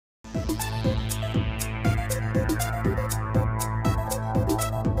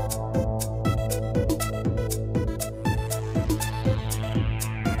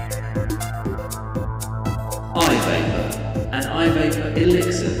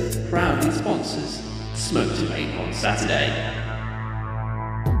Elixir proudly sponsors Smoke to Vape on Saturday.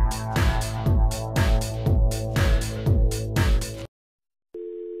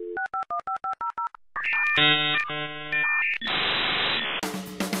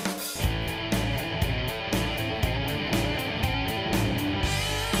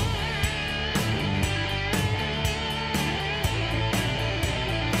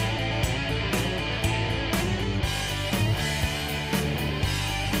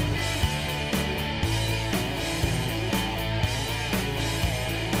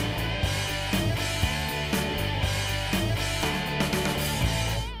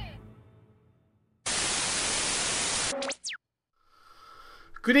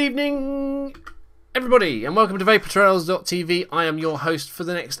 Good evening, everybody, and welcome to VaporTrails.tv. I am your host for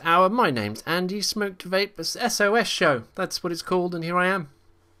the next hour. My name's Andy. Smoke to Vape, SOS show. That's what it's called, and here I am.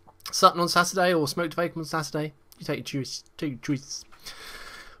 Sutton on Saturday, or Smoke to Vape on Saturday. You take your choice.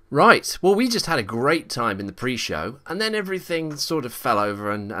 Right, well, we just had a great time in the pre-show, and then everything sort of fell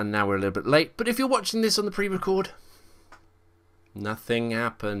over, and now we're a little bit late. But if you're watching this on the pre-record, nothing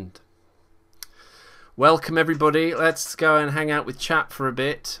happened. Welcome everybody, let's go and hang out with chat for a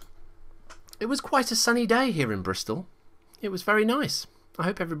bit. It was quite a sunny day here in Bristol. It was very nice. I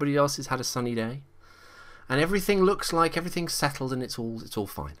hope everybody else has had a sunny day. And everything looks like everything's settled and it's all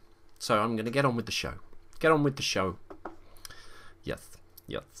fine. So I'm going to get on with the show. Get on with the show. Yes.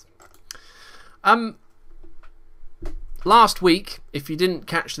 Last week, if you didn't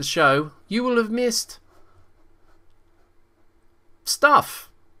catch the show, you will have missed stuff.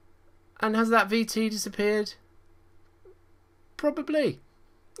 And has that VT disappeared? Probably.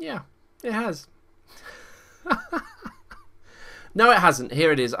 Yeah, it has. No, it hasn't.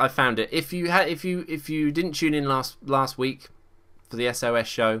 Here it is. I found it. If you didn't tune in last week for the SOS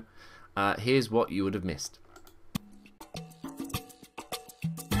show, here's what you would have missed.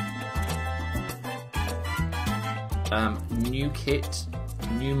 New kit,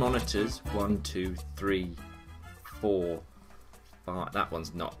 new monitors. 1, 2, 3, 4. That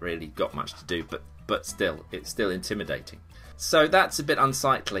one's not really got much to do, but still, it's still intimidating. So that's a bit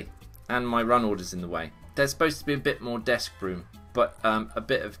unsightly, and my run order's in the way. There's supposed to be a bit more desk room, but a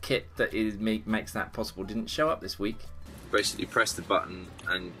bit of kit that makes that possible didn't show up this week. Basically press the button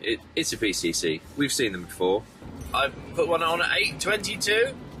and it's a VCC. We've seen them before. I've put one on at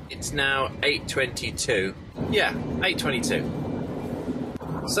 8:22. It's now 8:22. Yeah,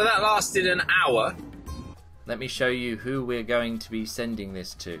 8:22. So that lasted an hour. Let me show you who we're going to be sending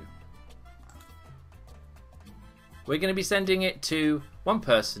this to. We're going to be sending it to one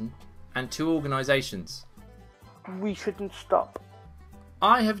person and 2 organisations. We shouldn't stop.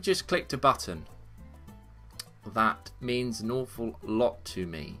 I have just clicked a button. That means an awful lot to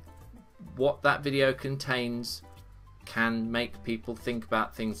me. What that video contains can make people think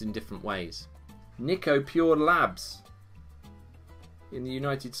about things in different ways. Nico Pure Labs in the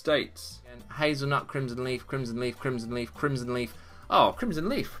United States. And hazelnut, crimson leaf, crimson leaf, crimson leaf, crimson leaf. Oh, crimson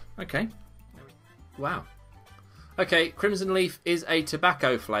leaf. Okay. Wow. Okay, crimson leaf is a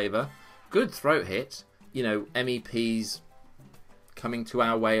tobacco flavour. Good throat hit. You know, MEPs coming to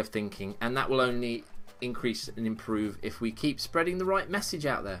our way of thinking, and that will only increase and improve if we keep spreading the right message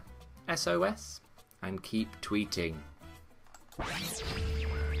out there. SOS, and keep tweeting.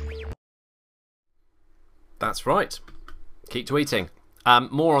 That's right. Keep tweeting.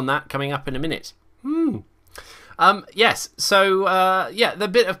 More on that coming up in a minute. Yes, so yeah, the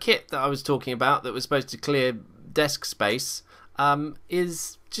bit of kit that I was talking about that was supposed to clear desk space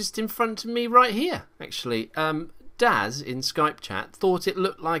is just in front of me right here, actually. Daz in Skype chat thought it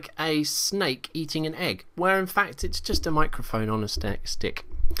looked like a snake eating an egg, where in fact it's just a microphone on a stick.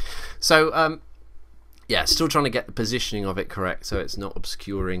 So, yeah, still trying to get the positioning of it correct so it's not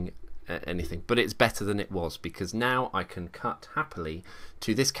obscuring anything, but it's better than it was because now I can cut happily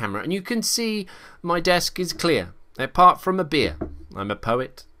to this camera and you can see my desk is clear apart from a beer. I'm a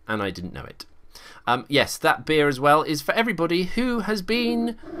poet and I didn't know it. Yes, that beer as well is for everybody who has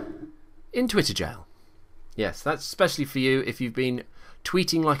been in Twitter jail. Yes, that's especially for you if you've been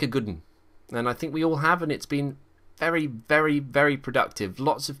tweeting like a good one, and I think we all have, and it's been very, very, very productive.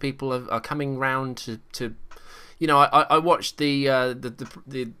 Lots of people are coming round to you know, I watched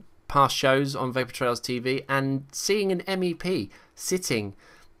the past shows on Vapor Trails TV, and seeing an MEP sitting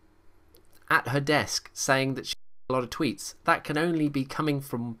at her desk saying that she has a lot of tweets, that can only be coming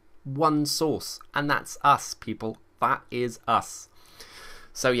from one source, and that's us, people. That is us.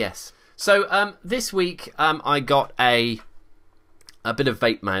 So yes. So this week I got a bit of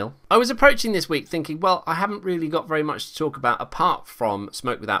vape mail. I was approaching this week thinking, well, I haven't really got very much to talk about apart from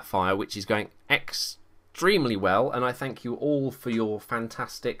Smoke Without Fire, which is going extremely well, and I thank you all for your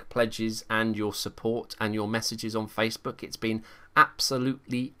fantastic pledges and your support and your messages on Facebook. It's been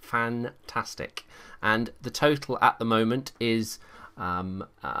absolutely fantastic, and the total at the moment is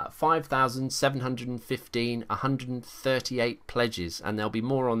 5,715, 138 pledges, and there'll be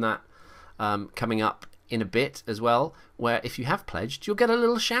more on that coming up in a bit as well, where if you have pledged, you'll get a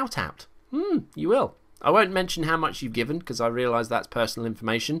little shout out. You will. I won't mention how much you've given because I realise that's personal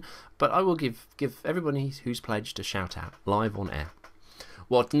information, but I will give everybody who's pledged a shout out live on air.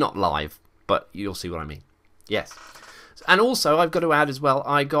 Well, not live, but you'll see what I mean. Yes. And also, I've got to add as well,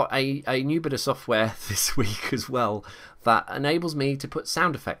 I got a new bit of software this week as well that enables me to put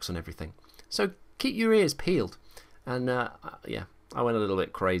sound effects on everything. So keep your ears peeled. And yeah, I went a little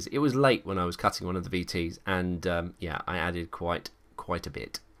bit crazy. It was late when I was cutting one of the VTs, and yeah, I added quite a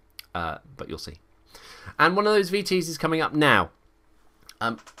bit. But you'll see. And one of those VTs is coming up now.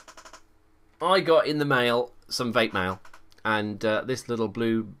 I got in the mail some vape mail, and this little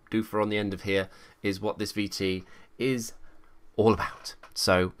blue doofer on the end of here is what this VT is all about.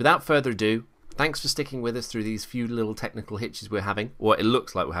 So without further ado, thanks for sticking with us through these few little technical hitches we're having. Or it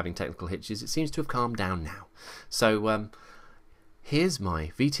looks like we're having technical hitches. It seems to have calmed down now. So here's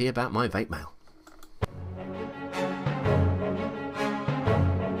my VT about my vape mail.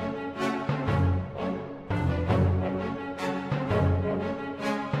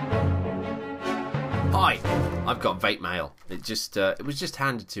 Hi, I've got vape mail. It was just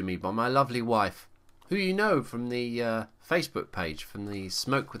handed to me by my lovely wife, who you know from the Facebook page, from the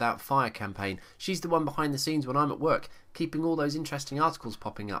Smoke Without Fire campaign. She's the one behind the scenes when I'm at work, keeping all those interesting articles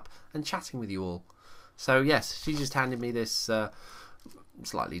popping up and chatting with you all. So yes, she just handed me this,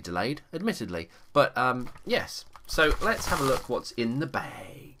 slightly delayed, admittedly, but yes. So let's have a look what's in the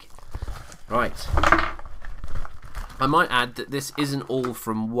bag. Right. I might add that this isn't all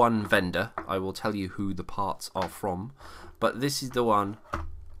from one vendor. I will tell you who the parts are from, but this is the one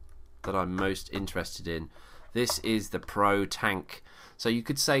that I'm most interested in. This is the Pro Tank. So you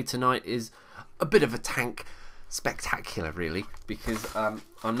could say tonight is a bit of a tank spectacular, really, because I'm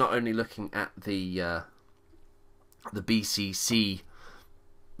not only looking at the BCC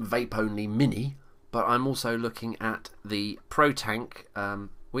vape only mini, but I'm also looking at the Pro Tank,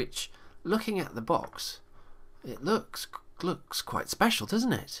 which, looking at the box, it looks quite special,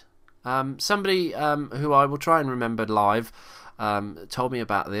 doesn't it? Somebody who I will try and remember live told me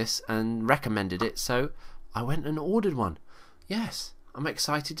about this and recommended it, so I went and ordered one. Yes, I'm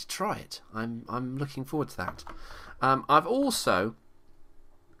excited to try it. I'm looking forward to that. I've also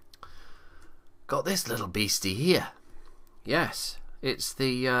got this little beastie here. Yes, it's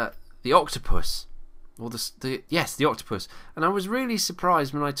the octopus, or the octopus. And I was really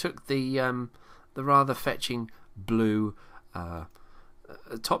surprised when I took the rather fetching blue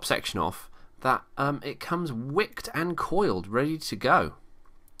top section off, that it comes wicked and coiled, ready to go.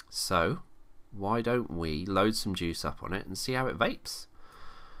 So why don't we load some juice up on it and see how it vapes?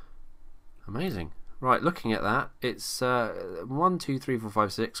 Amazing. Right, looking at that, it's 1, 2, 3, 4,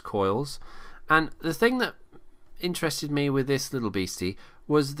 5, 6 coils, and the thing that interested me with this little beastie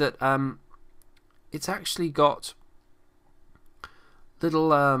was that it's actually got little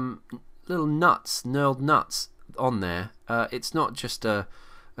nuts, knurled nuts on there. It's not just a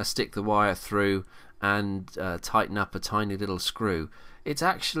stick the wire through and tighten up a tiny little screw. It's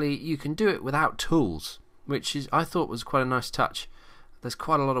actually, you can do it without tools, which is, I thought, was quite a nice touch. There's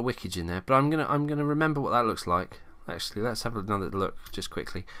quite a lot of wickage in there, but I'm gonna remember what that looks like. Actually, let's have another look just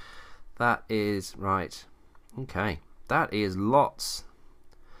quickly. That is right. Okay, that is lots.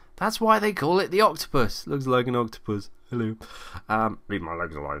 That's why they call it the octopus. Looks like an octopus. Hello. Leave my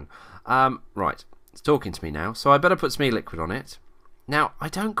legs alone. Right, it's talking to me now, so I better put some e-liquid on it. Now, I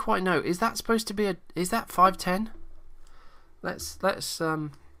don't quite know. Is that supposed to be is that 510? Let's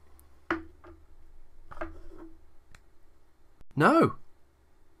No.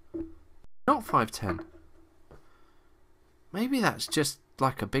 Not 510. Maybe that's just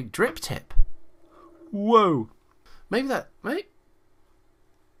like a big drip tip. Whoa. Maybe that, mate.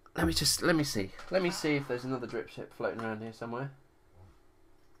 Let me see. Let me see if there's another drip tip floating around here somewhere.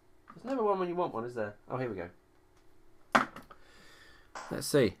 There's never one when you want one, is there? Oh, here we go. Let's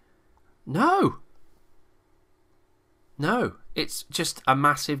see. No. No, it's just a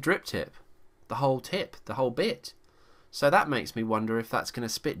massive drip tip. The whole tip, the whole bit. So that makes me wonder if that's going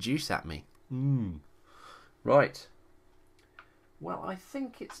to spit juice at me. Right. Well, I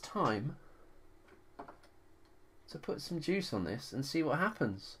think it's time to put some juice on this and see what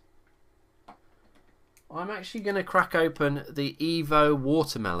happens. I'm actually going to crack open the Evo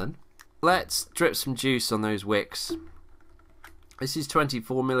watermelon. Let's drip some juice on those wicks. This is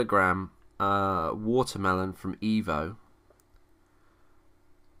 24 milligram watermelon from Evo.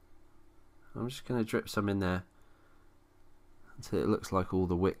 I'm just going to drip some in there until it looks like all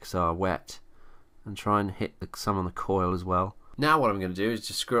the wicks are wet, and try and hit some on the coil as well. Now what I'm going to do is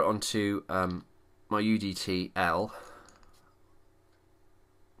just screw it onto my UDT L.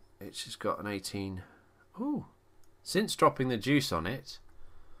 It's just got an 18. Ooh. Since dropping the juice on it,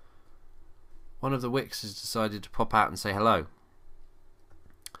 one of the wicks has decided to pop out and say hello.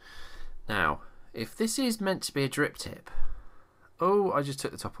 Now, if this is meant to be a drip tip... Oh, I just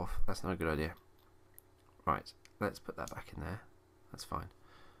took the top off. That's not a good idea. Right, let's put that back in there. That's fine.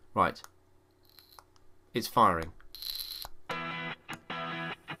 Right. It's firing.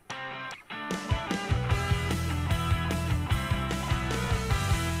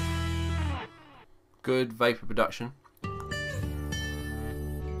 Good vapor production.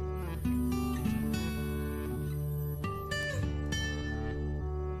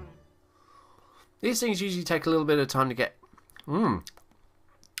 These things usually take a little bit of time to get.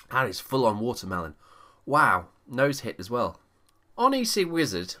 That is full on watermelon. Wow, nose hit as well. On e-cig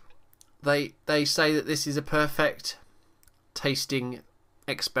Wizard, they say that this is a perfect tasting,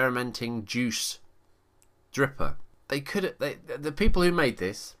 experimenting juice dripper. The people who made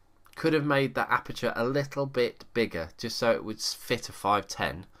this could have made that aperture a little bit bigger, just so it would fit a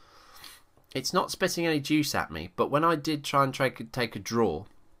 510. It's not spitting any juice at me, but when I did try and take a draw,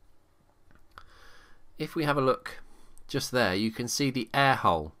 if we have a look just there, you can see the air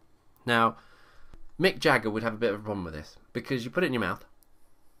hole. Now, Mick Jagger would have a bit of a problem with this, because you put it in your mouth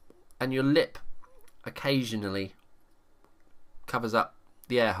and your lip occasionally covers up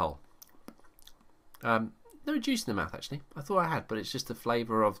the air hole. No juice in the mouth actually. I thought I had, but it's just the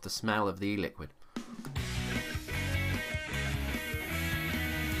flavour of the smell of the e-liquid.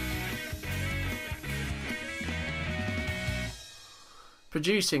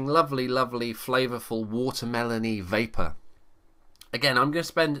 Producing lovely, lovely, flavourful, watermelon-y vapour. Again, I'm going to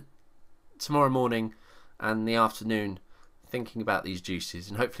spend tomorrow morning and the afternoon thinking about these juices,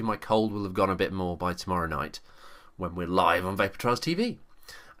 and hopefully my cold will have gone a bit more by tomorrow night when we're live on Vapor Trials TV.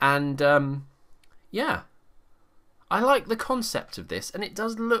 And yeah, I like the concept of this, and it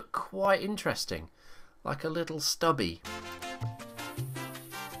does look quite interesting, like a little stubby.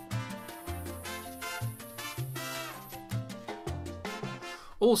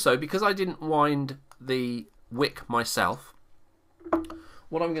 Also, because I didn't wind the wick myself,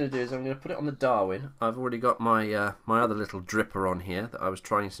 what I'm going to do is I'm going to put it on the Darwin. I've already got my my other little dripper on here that I was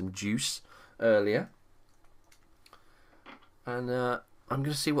trying some juice earlier, and I'm going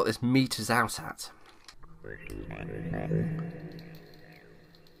to see what this meters out at.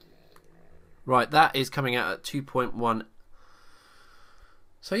 Right, that is coming out at 2.1.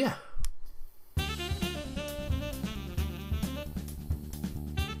 So yeah.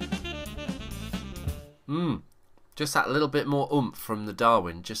 Just that little bit more oomph from the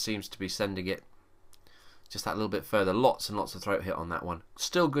Darwin just seems to be sending it just that little bit further. Lots and lots of throat hit on that one.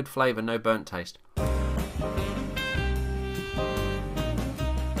 Still good flavour, no burnt taste.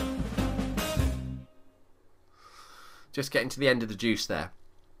 Just getting to the end of the juice there.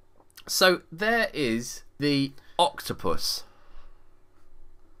 So there is the octopus.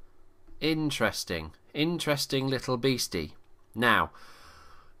 Interesting little beastie. Now,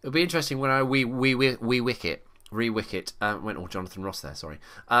 it'll be interesting when I re-wick it. Went all Jonathan Ross there, sorry.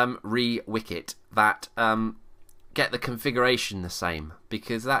 Re-wick it. That get the configuration the same,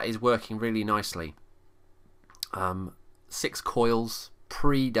 because that is working really nicely. 6 coils,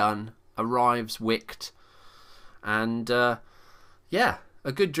 pre-done, arrives wicked, and yeah,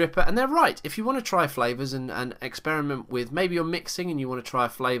 a good dripper. And they're right, if you want to try flavours and experiment with, maybe you're mixing and you want to try a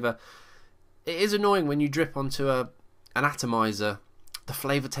flavour, it is annoying when you drip onto an atomizer. The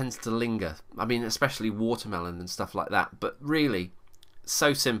flavour tends to linger. I mean, especially watermelon and stuff like that. But really,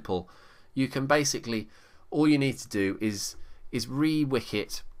 so simple. You can basically, all you need to do is re-wick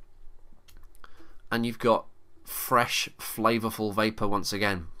it, and you've got fresh, flavourful vapour once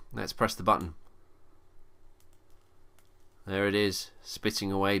again. Let's press the button. There it is,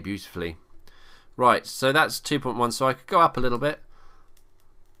 spitting away beautifully. Right, so that's 2.1, so I could go up a little bit.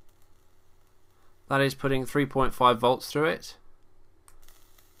 That is putting 3.5 volts through it.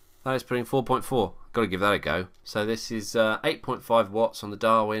 That is putting 4.4. Got to give that a go. So this is 8.5 watts on the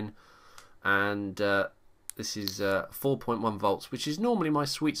Darwin, and this is 4.1 volts, which is normally my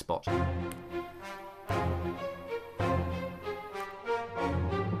sweet spot.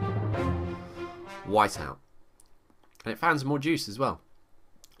 Whiteout. And it found some more juice as well.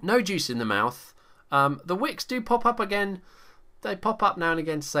 No juice in the mouth. The wicks do pop up again. They pop up now and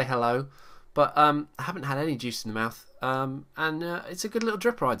again to say hello. But I haven't had any juice in the mouth, and it's a good little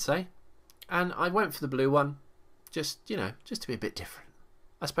dripper, I'd say. and I went for the blue one, just, you know, just to be a bit different.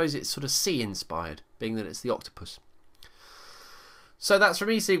 I suppose it's sort of sea inspired, being that it's the octopus. So that's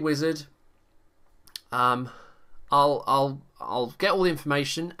from e-cig Wizard. I'll get all the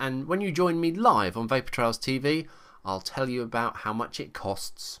information, and when you join me live on Vapor Trails TV, I'll tell you about how much it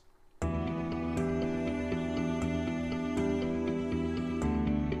costs.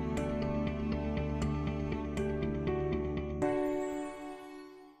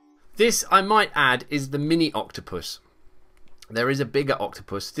 This, I might add, is the mini octopus. There is a bigger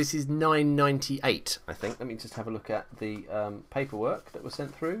octopus. This is $9.98, I think. Let me just have a look at the paperwork that was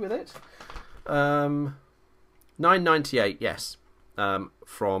sent through with it. $9.98, yes,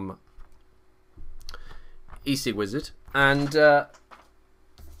 from e-cig Wizard, and I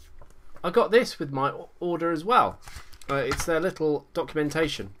got this with my order as well. It's their little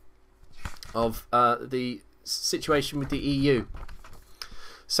documentation of the situation with the EU.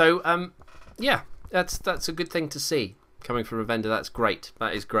 So yeah, that's a good thing to see coming from a vendor. That's great.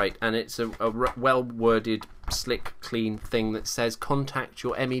 That is great, and it's a well worded, slick, clean thing that says contact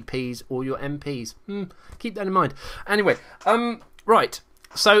your MEPs or your MPs. Keep that in mind. Anyway, right.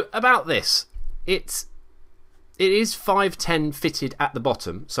 So about this, it is 510 fitted at the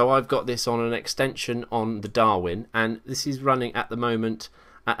bottom. So I've got this on an extension on the Darwin, and this is running at the moment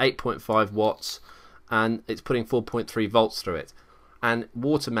at 8.5 watts, and it's putting 4.3 volts through it. And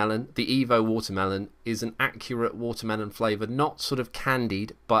watermelon, the Evo watermelon, is an accurate watermelon flavour, not sort of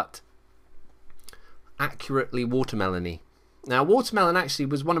candied, but accurately watermelony. Now, watermelon actually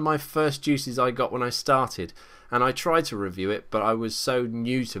was one of my first juices I got when I started, and I tried to review it, but I was so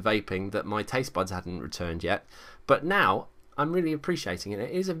new to vaping that my taste buds hadn't returned yet. But now, I'm really appreciating it. It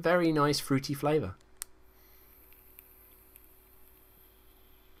is a very nice fruity flavour.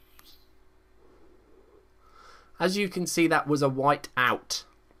 As you can see, that was a white out.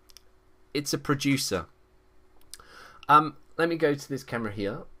 It's a producer. Let me go to this camera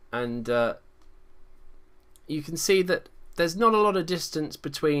here, and you can see that there's not a lot of distance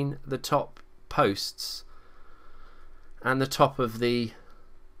between the top posts and the top of the,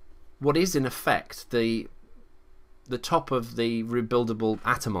 what is in effect the top of the rebuildable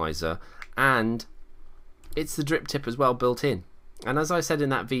atomizer, and it's the drip tip as well built in. And as I said in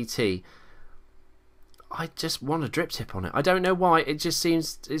that VT, I just want a drip tip on it. I don't know why, it just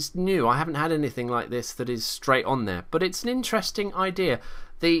seems it's new. I haven't had anything like this that is straight on there, but it's an interesting idea.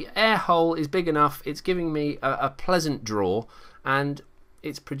 The air hole is big enough, it's giving me a pleasant draw, and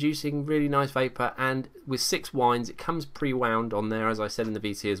it's producing really nice vapor, and with 6 wines, it comes pre-wound on there, as I said in the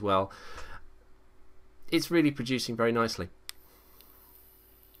VT as well. It's really producing very nicely.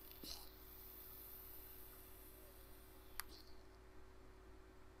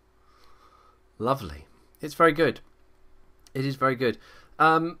 Lovely. It's very good. It is very good.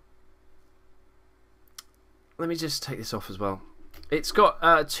 Let me just take this off as well. It's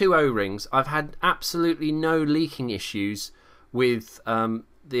got 2 O-rings. I've had absolutely no leaking issues with the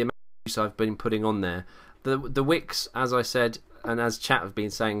amount of juice I've been putting on there. The wicks, as I said, and as chat have been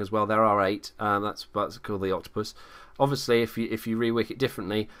saying as well, there are 8. That's what's called the octopus. Obviously, if you re-wick it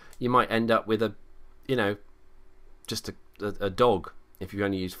differently, you might end up with a, you know, just a dog if you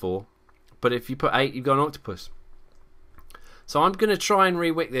only use 4. But if you put 8, you've got an octopus. So I'm going to try and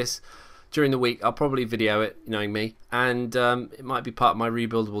re-wick this during the week. I'll probably video it, knowing me, and it might be part of my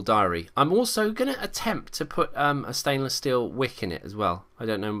rebuildable diary. I'm also going to attempt to put a stainless steel wick in it as well. I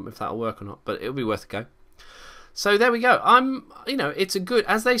don't know if that'll work or not, but it'll be worth a go. So there we go. You know, it's a good,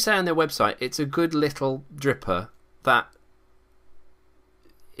 as they say on their website, it's a good little dripper that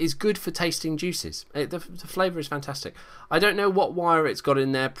is good for tasting juices. The flavour is fantastic. I don't know what wire it's got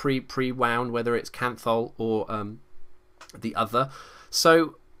in there pre-wound, whether it's Canthol or the other.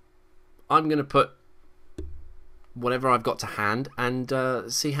 So I'm going to put whatever I've got to hand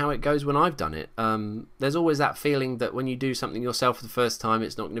and see how it goes when I've done it. There's always that feeling that when you do something yourself for the first time,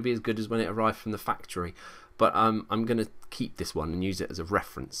 it's not going to be as good as when it arrived from the factory. But I'm going to keep this one and use it as a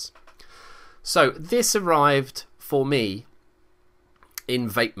reference. So this arrived for me in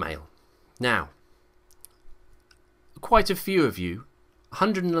Vape Mail. Now, quite a few of you,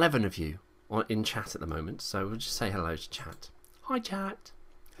 111 of you, are in chat at the moment, so we'll just say hello to chat. Hi chat.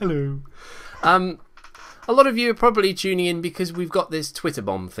 Hello. A lot of you are probably tuning in because we've got this Twitter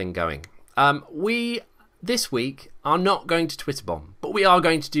bomb thing going. We, this week, are not going to Twitter bomb, but we are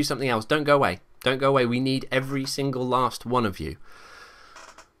going to do something else. Don't go away. Don't go away. We need every single last one of you.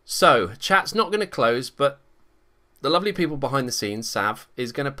 So, chat's not going to close, but the lovely people behind the scenes, Sav,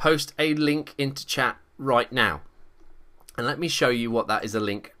 is going to post a link into chat right now. And let me show you what that is a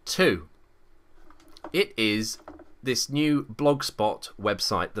link to. It is this new Blogspot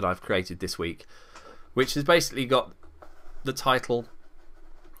website that I've created this week, which has basically got the title,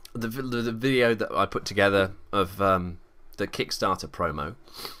 the video that I put together of the Kickstarter promo.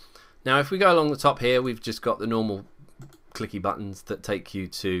 Now, if we go along the top here, we've just got the normal clicky buttons that take you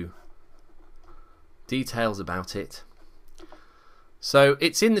to details about it. So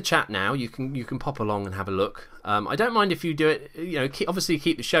it's in the chat now. You can pop along and have a look. I don't mind if you do it. Obviously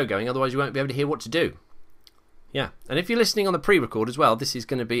keep the show going. Otherwise, you won't be able to hear what to do. Yeah, and if you're listening on the pre-record as well, this is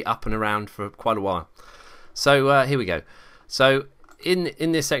going to be up and around for quite a while. So here we go. So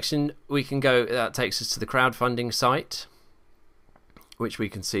in this section, we can go. That takes us to the crowdfunding site, which we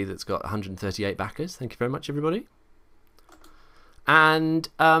can see that's got 138 backers. Thank you very much, everybody. And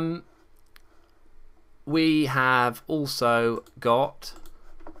we have also got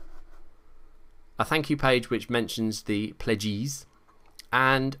a thank you page which mentions the pledgees,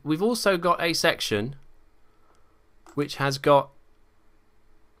 and we've also got a section which has got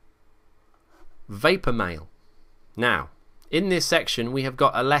VAPER mail. Now, in this section we have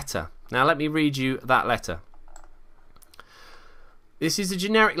got a letter. Now let me read you that letter. This is a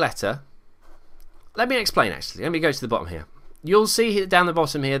generic letter. Let me explain actually. Let me go to the bottom here. You'll see here, down the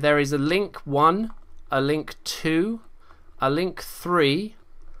bottom here, there is a link 1, a link 2, a link 3,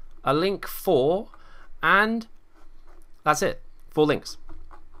 a link 4, and that's it. 4 links.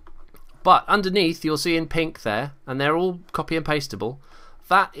 But underneath you'll see in pink there, and they're all copy and pastable,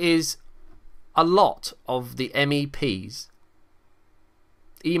 that is a lot of the MEP's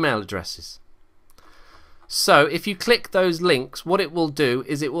email addresses. So if you click those links, what it will do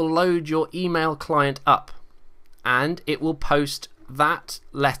is it will load your email client up, and it will post that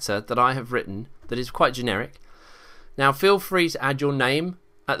letter that I have written that is quite generic. Now feel free to add your name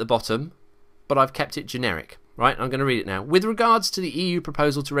at the bottom, but I've kept it generic. Right, I'm going to read it now. With regards to the EU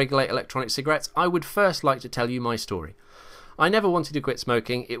proposal to regulate electronic cigarettes, I would first like to tell you my story. I never wanted to quit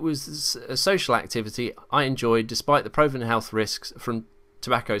smoking. It was a social activity I enjoyed despite the proven health risks from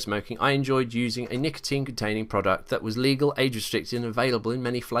tobacco smoking. I enjoyed using a nicotine-containing product that was legal, age-restricted and available in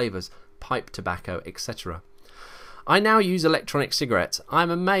many flavours, pipe tobacco, etc. I now use electronic cigarettes.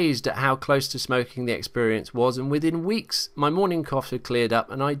 I'm amazed at how close to smoking the experience was, and within weeks my morning cough had cleared up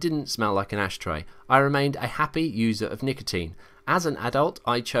and I didn't smell like an ashtray. I remained a happy user of nicotine. As an adult,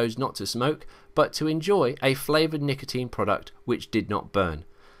 I chose not to smoke, but to enjoy a flavoured nicotine product which did not burn.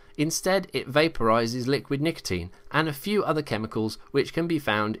 Instead, it vaporizes liquid nicotine and a few other chemicals which can be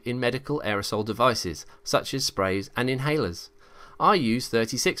found in medical aerosol devices, such as sprays and inhalers. I use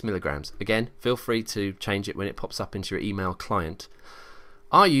 36 milligrams. Again, feel free to change it when it pops up into your email client.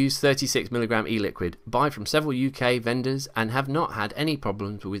 I use 36 milligram e-liquid, buy from several UK vendors, and have not had any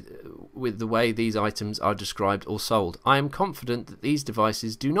problems with the way these items are described or sold. I am confident that these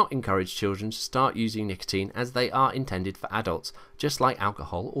devices do not encourage children to start using nicotine, as they are intended for adults, just like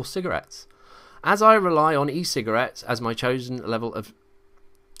alcohol or cigarettes. As I rely on e-cigarettes and my chosen level of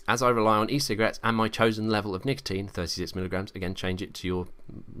nicotine, 36 milligrams, again change it to your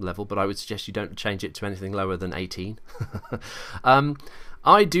level, but I would suggest you don't change it to anything lower than 18.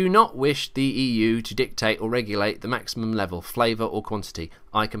 I do not wish the EU to dictate or regulate the maximum level, flavour or quantity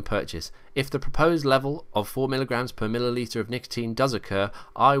I can purchase. If the proposed level of 4 milligrams per milliliter of nicotine does occur,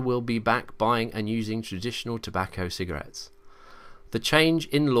 I will be back buying and using traditional tobacco cigarettes. The change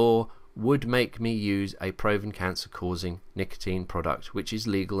in law would make me use a proven cancer-causing nicotine product which is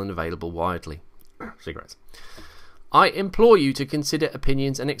legal and available widely. Cigarettes. I implore you to consider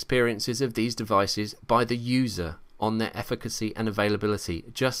opinions and experiences of these devices by the user on their efficacy and availability.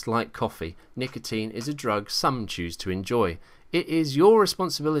 Just like coffee, nicotine is a drug some choose to enjoy. It is your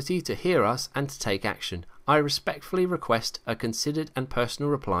responsibility to hear us and to take action. I respectfully request a considered and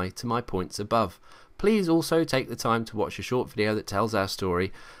personal reply to my points above. Please also take the time to watch a short video that tells our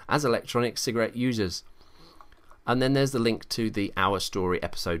story as electronic cigarette users. And then there's the link to the Our Story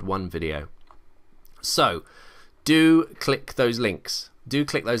episode 1 video. So, do click those links.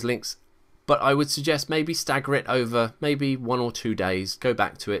 But I would suggest maybe stagger it over maybe 1 or 2 days. Go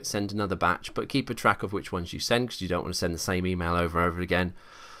back to it, send another batch, but keep a track of which ones you send, because you don't want to send the same email over and over again.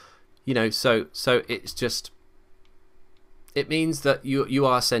 You know, so it's just... It means that you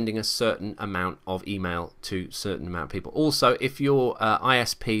are sending a certain amount of email to a certain amount of people. Also, if your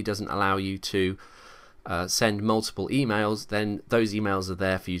ISP doesn't allow you to send multiple emails, then those emails are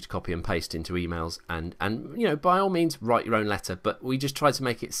there for you to copy and paste into emails, and you know, by all means write your own letter, but we just try to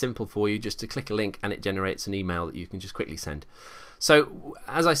make it simple for you, just to click a link and it generates an email that you can just quickly send. So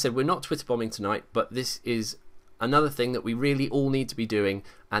as I said, we're not Twitter bombing tonight, but this is another thing that we really all need to be doing,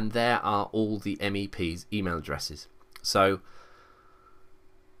 and there are all the MEP's email addresses. So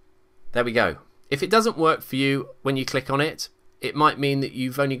there we go. If it doesn't work for you when you click on it, it might mean that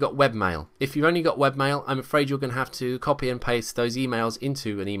you've only got webmail. If you've only got webmail, I'm afraid you're going to have to copy and paste those emails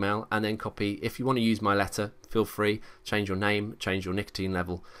into an email, and then copy. If you want to use my letter, feel free, change your name, change your nicotine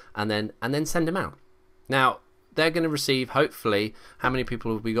level, and then send them out. Now, they're going to receive, hopefully, how many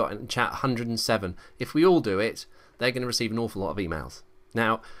people have we got in chat? 107. If we all do it, they're going to receive an awful lot of emails.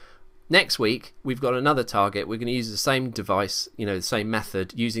 Now, next week, we've got another target. We're going to use the same device, the same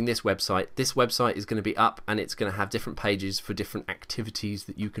method, using this website. This website is going to be up, and it's going to have different pages for different activities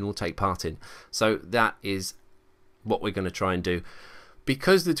that you can all take part in. So that is what we're going to try and do.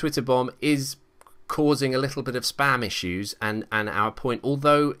 Because the Twitter bomb is causing a little bit of spam issues, and our point,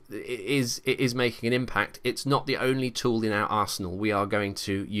 although it is making an impact, it's not the only tool in our arsenal. We are going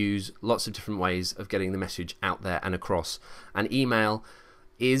to use lots of different ways of getting the message out there and across. And email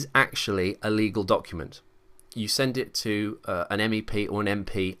is actually a legal document. You send it to an MEP or an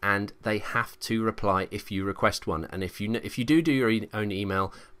MP, and they have to reply if you request one. And if you do your own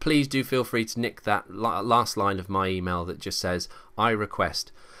email, please do feel free to nick that last line of my email that just says, I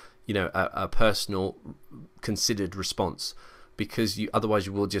request, a personal considered response, because otherwise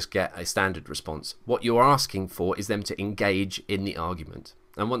you will just get a standard response. What you're asking for is them to engage in the argument.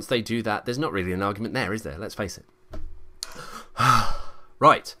 And once they do that, there's not really an argument there, is there? Let's face it.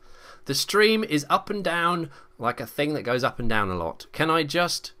 Right, the stream is up and down like a thing that goes up and down a lot. Can I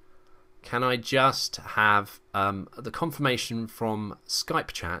just have the confirmation from Skype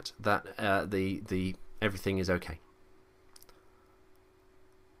chat that the everything is okay?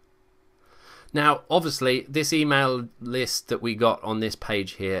 Now, obviously, this email list that we got on this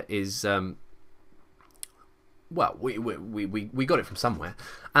page here is well, we got it from somewhere.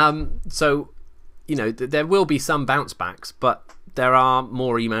 So, there will be some bounce backs, but there are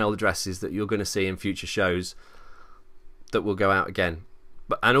more email addresses that you're going to see in future shows that will go out again.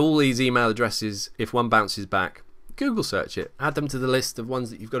 And all these email addresses, if one bounces back, Google search it, add them to the list of ones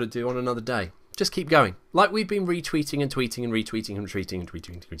that you've got to do on another day. Just keep going. Like we've been retweeting and tweeting and retweeting and retweeting and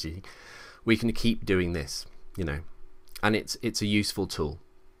tweeting and tweeting. We can keep doing this, and it's a useful tool.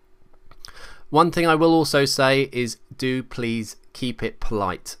 One thing I will also say is, do please keep it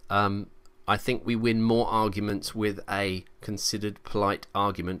polite. I think we win more arguments with a considered polite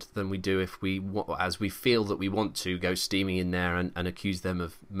argument than we do if as we feel that we want to go steaming in there and accuse them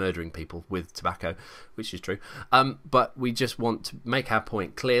of murdering people with tobacco, which is true. But we just want to make our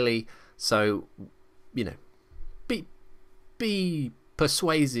point clearly. So, be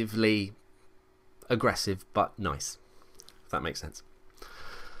persuasively aggressive but nice, if that makes sense.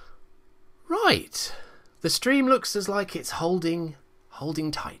 Right, the stream looks as like it's holding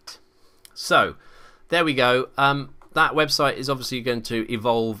tight. So there we go. That website is obviously going to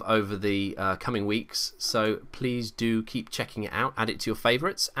evolve over the coming weeks, so please do keep checking it out, add it to your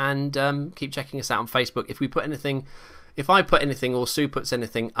favorites, and keep checking us out on Facebook. If I put anything or Sue puts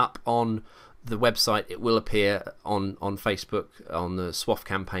anything up on the website, it will appear on Facebook, on the SWOF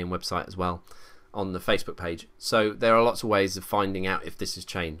campaign website as well, on the Facebook page. So there are lots of ways of finding out if this has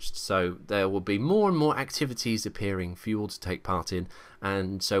changed. So there will be more and more activities appearing for you all to take part in,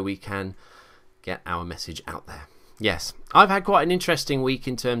 and so we can get our message out there. Yes, I've had quite an interesting week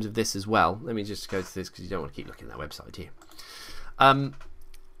in terms of this as well. Let me just go to this because you don't want to keep looking at that website, do you?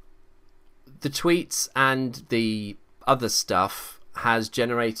 The tweets and the other stuff has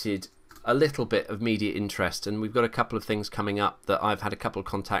generated a little bit of media interest, and we've got a couple of things coming up that I've had a couple of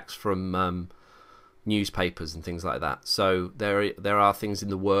contacts from newspapers and things like that. So there are things in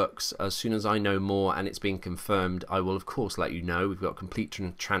the works. As soon as I know more and it's been confirmed, I will of course let you know. We've got complete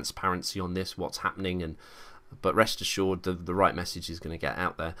transparency on this, what's happening, but rest assured the right message is going to get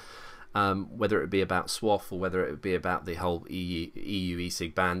out there. Whether it be about SWOF or whether it be about the whole EU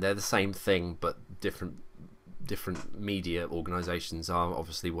e-cig ban, they're the same thing, but different media organisations are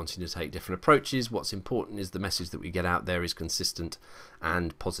obviously wanting to take different approaches. What's important is the message that we get out there is consistent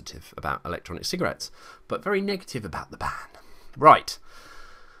and positive about electronic cigarettes, but very negative about the ban. Right,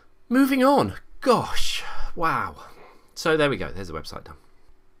 moving on. Gosh, wow. So there we go, there's the website done.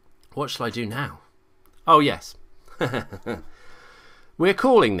 What shall I do now? Oh yes. We're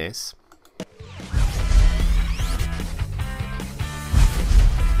calling this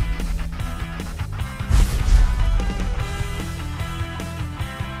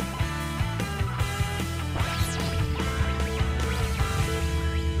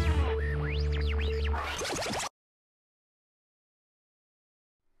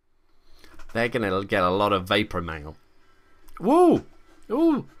they're going to get a lot of VAPER mail. Woo!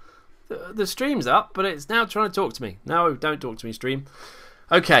 Ooh! The stream's up, but it's now trying to talk to me. No, don't talk to me, stream.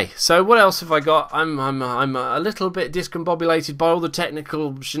 Okay, so what else have I got? I'm a little bit discombobulated by all the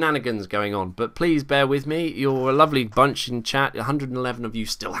technical shenanigans going on, but please bear with me. You're a lovely bunch in chat. 111 of you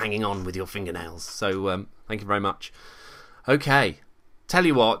still hanging on with your fingernails. So thank you very much. Okay, tell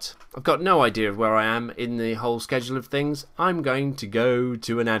you what, I've got no idea of where I am in the whole schedule of things. I'm going to go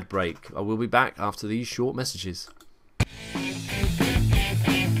to an ad break. I will be back after these short messages.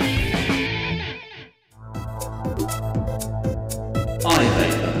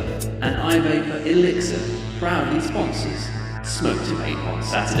 iVaper and iVaper Elixir proudly sponsors Smoke to Vape on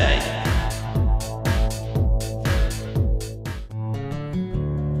Saturday.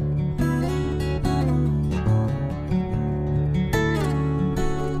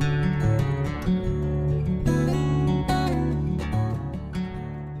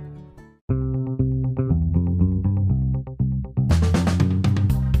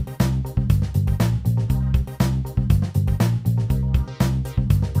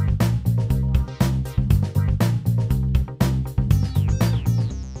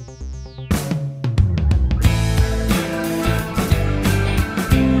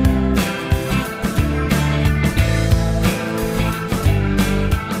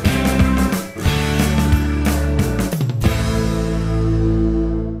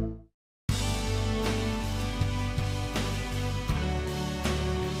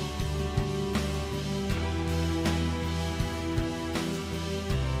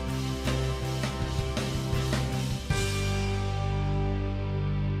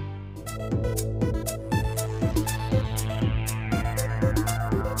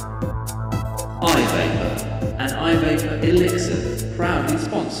 iVaper and iVaper Elixir proudly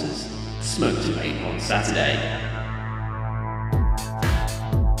sponsors Smoke to Vape on Saturday.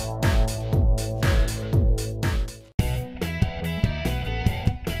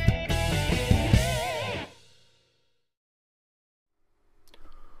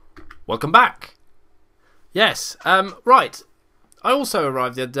 Welcome back. Yes, right. I also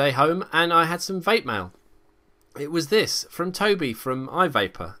arrived the other day home and I had some vape mail. It was this from Toby from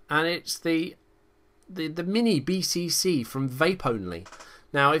iVaper, and it's the mini BCC from Vape Only.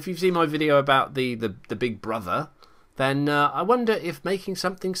 Now, if you've seen my video about the big brother, then I wonder if making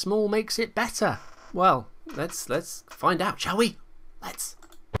something small makes it better. Well, let's find out, shall we? Let's.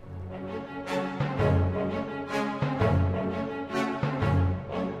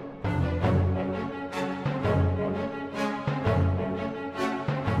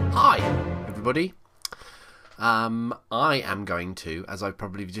 Hi, everybody. I am going to, as I've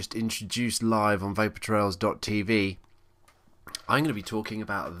probably just introduced live on vaportrails.tv, I'm going to be talking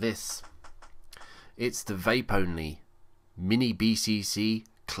about this. It's the Vape Only Mini BCC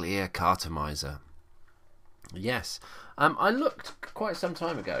Clear Cartomizer. Yes, I looked quite some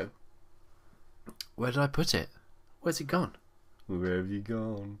time ago. Where did I put it? Where's it gone? Where have you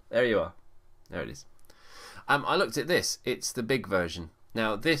gone? There you are. There it is. I looked at this. It's the big version.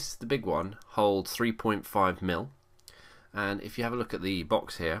 Now this, the big one, holds 3.5 mil, and if you have a look at the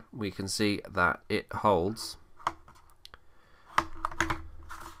box here, we can see that it holds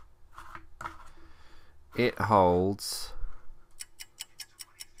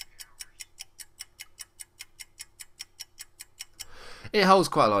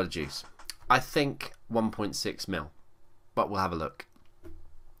quite a lot of juice. I think 1.6 mil, but we'll have a look.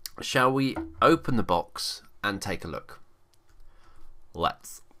 Shall we open the box and take a look?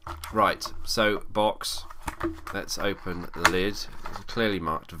 Let's. Right, so box. Let's open the lid. It's clearly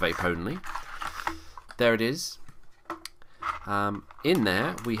marked Vape Only. There it is. In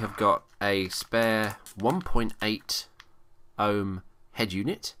there we have got a spare 1.8 ohm head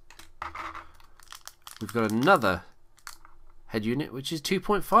unit. We've got another head unit which is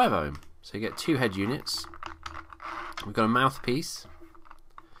 2.5 ohm. So you get two head units. We've got a mouthpiece.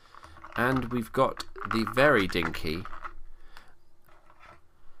 And we've got the very dinky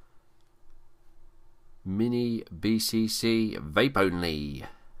Mini BCC Vape Only.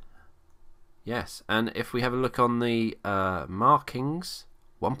 Yes, and if we have a look on the markings,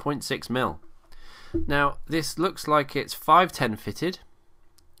 1.6 mil. Now this looks like it's 510 fitted.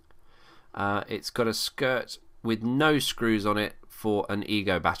 It's got a skirt with no screws on it for an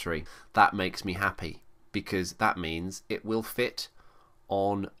Ego battery. That makes me happy because that means it will fit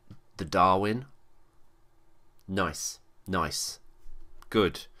on the Darwin. Nice, nice,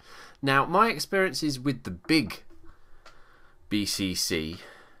 good. Now, my experiences with the big BCC,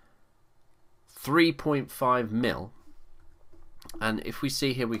 3.5 mil, and if we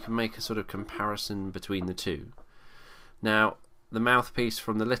see here, we can make a sort of comparison between the two. Now, the mouthpiece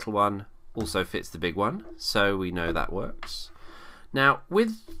from the little one also fits the big one, so we know that works. Now,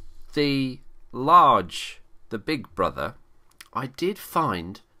 with the big brother, I did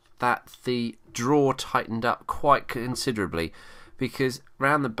find that the drawer tightened up quite considerably, because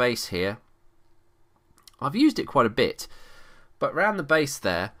round the base here, I've used it quite a bit, but round the base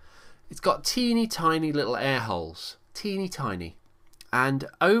there, it's got teeny tiny little air holes, teeny tiny, and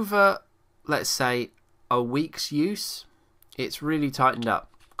over, let's say, a week's use, it's really tightened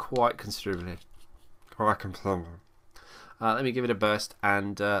up quite considerably. Let me give it a burst,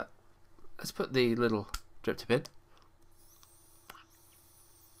 and let's put the little drip tip in.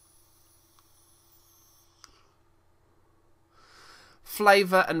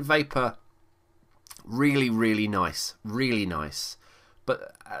 Flavour and vapour, really, really nice,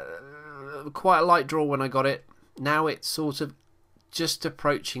 but quite a light draw when I got it. Now it's sort of just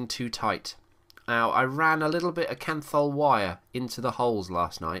approaching too tight. Now, I ran a little bit of canthol wire into the holes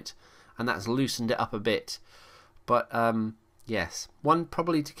last night, and that's loosened it up a bit. But yes, one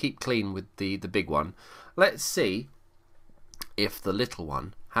probably to keep clean with the big one. Let's see if the little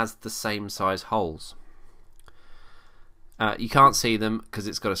one has the same size holes. You can't see them because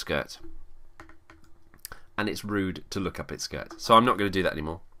it's got a skirt, and it's rude to look up its skirt, so I'm not going to do that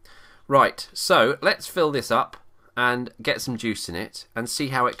anymore. Right, so let's fill this up and get some juice in it and see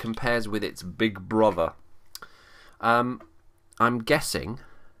how it compares with its big brother. I'm guessing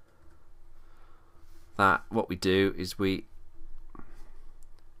that what we do is we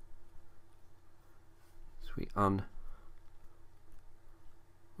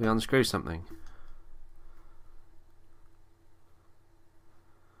unscrew something.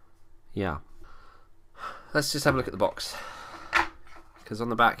 Yeah. Let's just have a look at the box, because on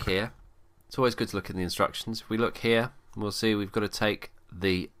the back here, it's always good to look at the instructions. If we look here, we'll see we've got to take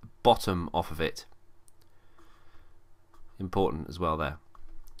the bottom off of it. Important as well there.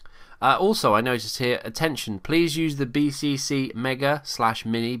 Also, I noticed here, attention, please use the BCC Mega /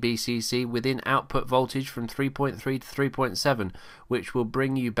 Mini BCC within output voltage from 3.3 to 3.7, which will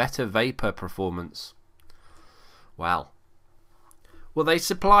bring you better vapor performance. Wow. Well, they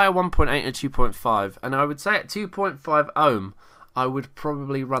supply a 1.8 and a 2.5, and I would say at 2.5 ohm, I would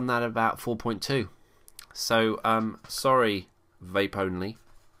probably run that about 4.2. So, sorry, vape only.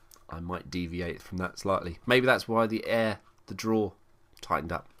 I might deviate from that slightly. Maybe that's why the drawer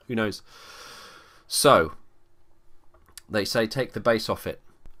tightened up. Who knows? So, they say take the base off it.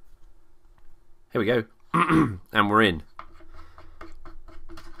 Here we go. And we're in.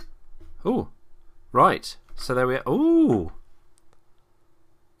 Ooh, right. So there we are. Ooh.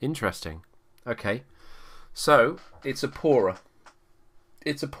 Interesting. Okay. So, it's a pourer.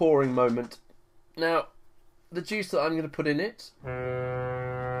 It's a pouring moment. Now, the juice that I'm going to put in it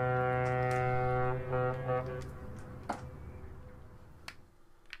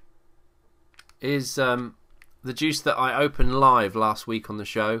is the juice that I opened live last week on the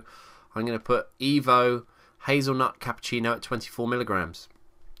show. I'm going to put Evo Hazelnut Cappuccino at 24 milligrams.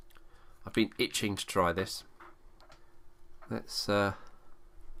 I've been itching to try this. Let's do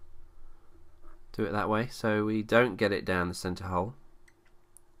it that way so we don't get it down the centre hole.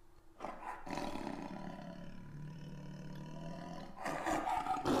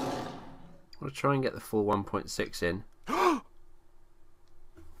 I want to try and get the full 1.6 in,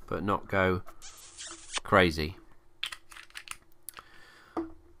 but not go crazy.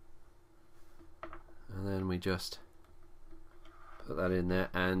 And then we just put that in there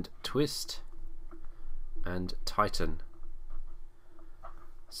and twist and tighten.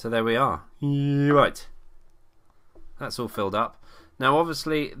 So there we are. Right. That's all filled up. Now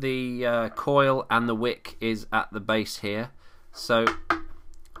obviously the coil and the wick is at the base here. So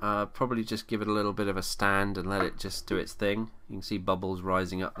probably just give it a little bit of a stand and let it just do its thing. You can see bubbles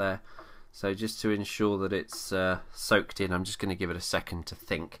rising up there. So just to ensure that it's soaked in, I'm just going to give it a second to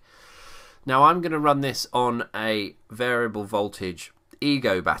think. Now I'm going to run this on a variable voltage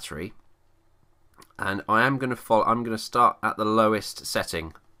Ego battery. And I am going to follow. I'm going to start at the lowest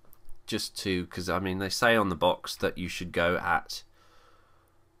setting, just to, because I mean they say on the box that you should go at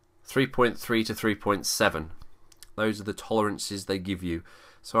 3.3 to 3.7. Those are the tolerances they give you.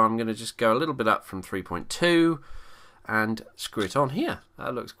 So I'm going to just go a little bit up from 3.2 and screw it on here.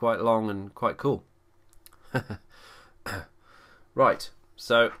 That looks quite long and quite cool. Right.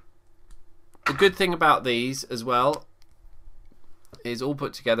 So the good thing about these as well is all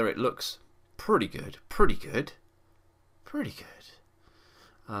put together it looks pretty good.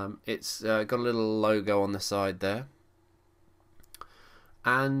 It's got a little logo on the side there,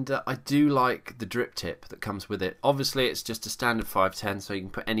 and I do like the drip tip that comes with it. Obviously it's just a standard 510, so you can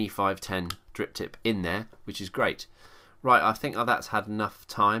put any 510 drip tip in there, which is great. Right, I think that's had enough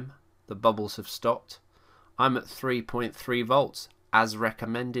time. The bubbles have stopped. I'm at 3.3 volts as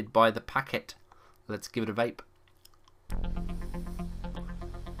recommended by the packet. Let's give it a vape.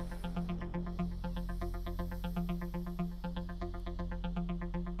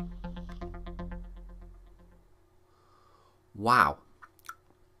 Wow.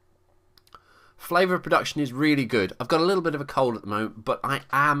 Flavour of production is really good. I've got a little bit of a cold at the moment, but I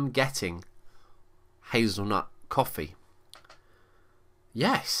am getting hazelnut coffee.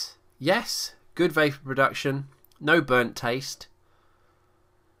 Yes. Yes. Good vapour production. No burnt taste.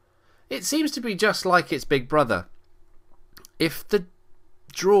 It seems to be just like its big brother. If the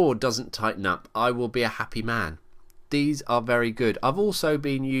drawer doesn't tighten up, I will be a happy man. These are very good. I've also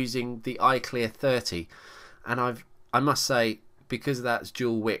been using the iClear 30, and I must say, because that's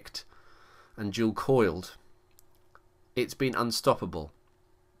dual wicked and dual coiled, it's been unstoppable.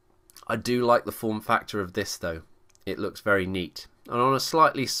 I do like the form factor of this though. It looks very neat. And on a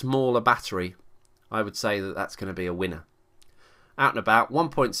slightly smaller battery, I would say that that's going to be a winner. Out and about,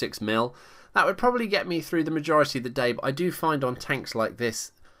 1.6mm. That would probably get me through the majority of the day, but I do find on tanks like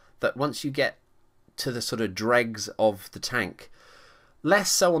this that once you get to the sort of dregs of the tank,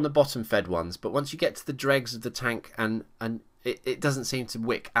 less so on the bottom fed ones, but once you get to the dregs of the tank and it doesn't seem to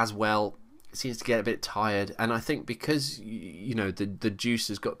wick as well. It seems to get a bit tired, and I think because you know the juice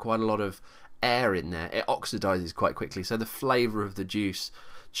has got quite a lot of air in there, it oxidizes quite quickly, so the flavour of the juice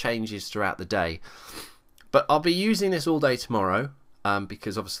changes throughout the day. But I'll be using this all day tomorrow,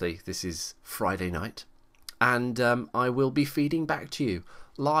 because obviously this is Friday night, and I will be feeding back to you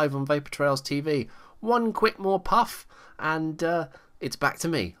live on Vapor Trails TV. One quick more puff, and it's back to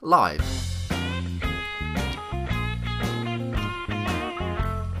me live.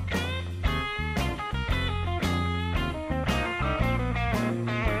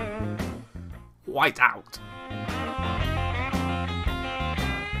 White out.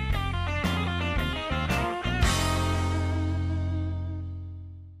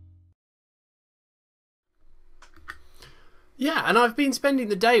 Yeah, and I've been spending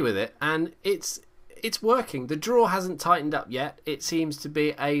the day with it, and it's working. The drawer hasn't tightened up yet. It seems to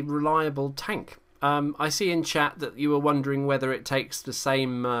be a reliable tank. I see in chat that you were wondering whether it takes the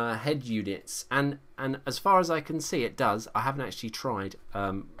same head units, and as far as I can see, it does. I haven't actually tried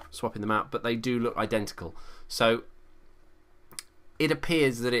swapping them out, but they do look identical. So it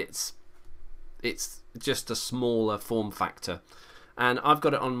appears that it's just a smaller form factor, and I've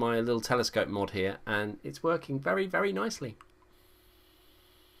got it on my little telescope mod here, and it's working very, very nicely.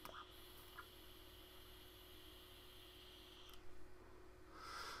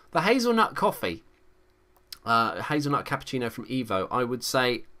 The hazelnut coffee, hazelnut cappuccino from Evo, I would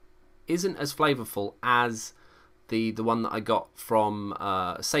say isn't as flavourful as the one that I got from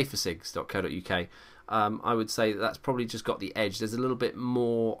safercigs.co.uk. I would say that's probably just got the edge. There's a little bit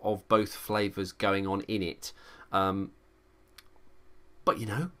more of both flavours going on in it. But you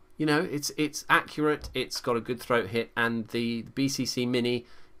know, it's accurate. It's got a good throat hit, and the BCC Mini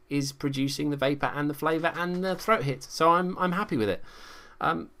is producing the vapour and the flavour and the throat hit. So I'm happy with it.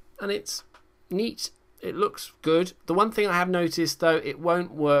 And it's neat. It looks good. The one thing I have noticed though, it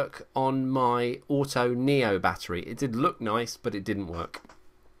won't work on my Auto Neo battery. It did look nice, but it didn't work.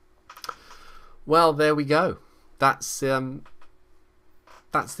 Well, there we go. That's this.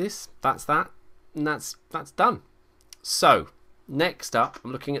 That's that. And that's done. So next up,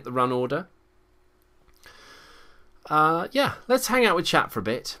 I'm looking at the run order. Yeah, let's hang out with chat for a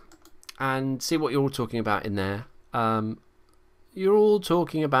bit and see what you're all talking about in there. You're all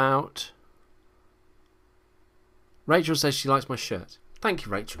talking about... Rachel says she likes my shirt. Thank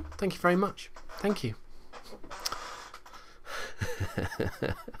you, Rachel. Thank you very much. Thank you.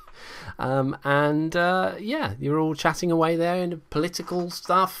 Yeah, you're all chatting away there in political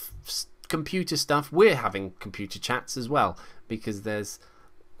stuff, computer stuff. We're having computer chats as well, because there's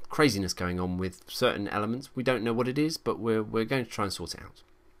craziness going on with certain elements. We don't know what it is, but we're going to try and sort it out.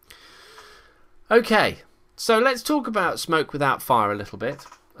 Okay. So let's talk about smoke without fire a little bit.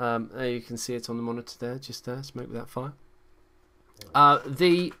 There you can see it on the monitor there, just there, smoke without fire. I've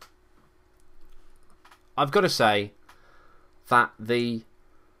got to say that the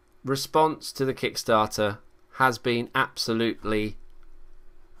response to the Kickstarter has been absolutely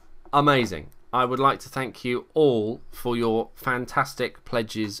amazing. I would like to thank you all for your fantastic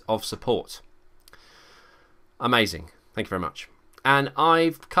pledges of support. Amazing. Thank you very much. And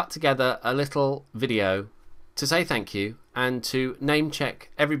I've cut together a little video to say thank you and to name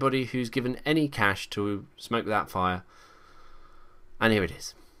check everybody who's given any cash to Smoke Without Fire. And here it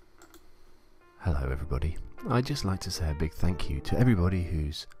is. Hello everybody. I'd just like to say a big thank you to everybody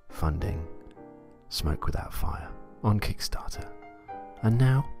who's funding Smoke Without Fire on Kickstarter. And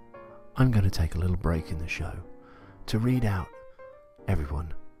now I'm going to take a little break in the show to read out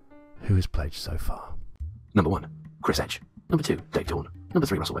everyone who has pledged so far. Number 1, Chris Edge. Number 2, Dave Dawn. Number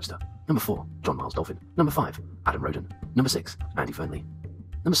 3, Russell Webster. Number 4, John Miles Dolphin. Number 5, Adam Roden. Number 6, Andy Fernley.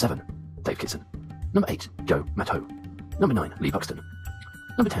 Number 7, Dave Kitson. Number 8, Joe Matto. Number 9, Lee Buxton.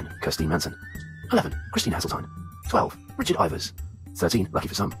 Number 10, Kirstine Manson. 11, Christine Hasseltine. 12, Richard Ivers. 13, lucky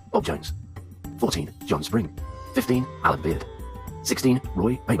for some, Bob Jones. 14, John Spring. 15, Alan Beard. 16,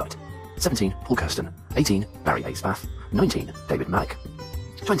 Roy Baybutt. 17, Paul Kirsten. 18, Barry A. Spath. 19, David Malik.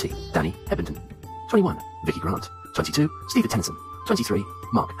 20, Danny Ebbington. 21, Vicky Grant. 22, Steve Tennyson. 23,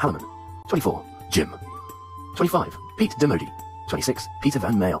 Mark Halleman. 24, Jim. 25, Pete Demody. 26, Peter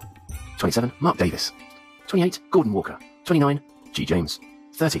Van Mael. 27, Mark Davis. 28, Gordon Walker. 29, G. James.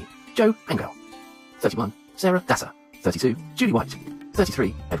 30, Joe Engel. 31, Sarah Dasser. 32, Julie White.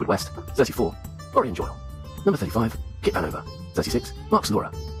 33, Edward West. 34, Florian Joyle. Number 35, Kit Vanover. 36, Mark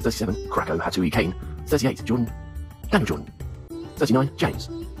Laura. 37, Krako Hatui Kane. 38, Daniel Jordan. 39, James.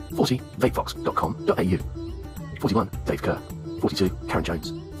 40, vapefox.com.au. 41, Dave Kerr. 42, Karen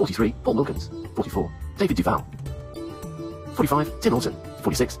Jones. 43, Paul Wilkins. 44, David Duval. 45, Tim Alton.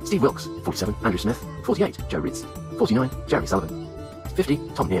 46, Steve Wilkes. 47, Andrew Smith. 48, Joe Ritz. 49, Jeremy Sullivan. 50,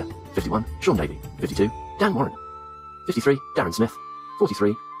 Tom Neer. 51, Sean Davey. 52, Dan Warren. 53, Darren Smith.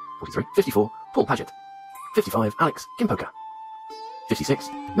 54, Paul Paget. 55, Alex Kimpoka. 56,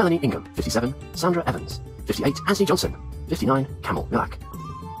 Melanie Ingham. 57, Sandra Evans. 58, Anthony Johnson. 59, Camel Milak.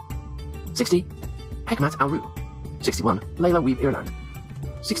 60, Hekmat Alru. 61, Layla Weeb Ireland.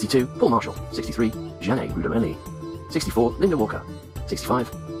 62, Paul Marshall. 63, Jeanne Rudomeli. 64, Linda Walker.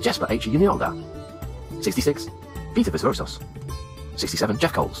 65, Jesper H. Uniolda. 66, Peter Visrosos. 67,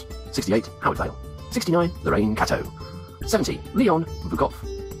 Jeff Coles. 68, Howard Vale. 69, Lorraine Cato. 70, Leon Bukov.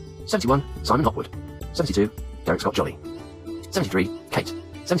 71, Simon Hopwood. 72, Derek Scott Jolly. 73, Kate.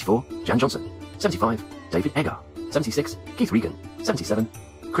 74, Jan Johnson. 75, David Eggar. 76, Keith Regan. 77,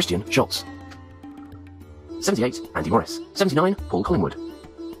 Christian Schultz. 78, Andy Morris. 79, Paul Collingwood.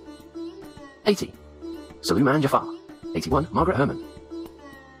 80, Saluman Jafar. 81, Margaret Herman.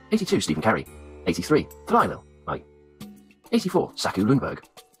 82, Stephen Carey. 83, Thalilil. 84, Saku Lundberg.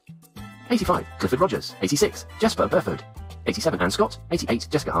 85, Clifford Rogers. 86, Jesper Burford. 87, Anne Scott. 88,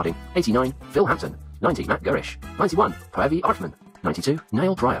 Jessica Harding. 89, Phil Hampton. 90, Matt Gurish. 91, Poevi Artman. 92,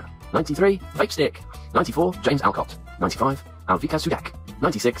 Neil Pryor. 93, Vape Stick. 94, James Alcott. 95, Alvika Sudak.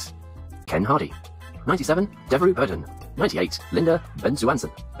 96, Ken Hardy. 97, Deveru Burden. 98, Linda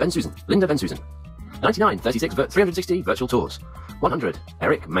Linda Ben Susan. 99, 36, 360 Virtual Tours. 100,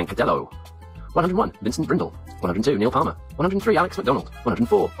 Eric Mancadello. 101, Vincent Brindle. 102, Neil Palmer. 103, Alex McDonald.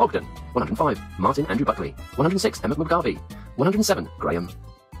 104, Ogden. 105, Martin Andrew Buckley. 106, Emma McGarvey. 107, Graham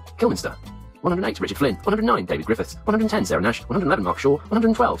Kilminster. 108, Richard Flynn. 109, David Griffiths. 110, Sarah Nash. 111, Mark Shaw.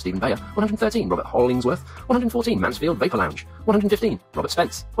 112, Stephen Bayer. 113, Robert Hollingsworth. 114, Mansfield Vapor Lounge. 115, Robert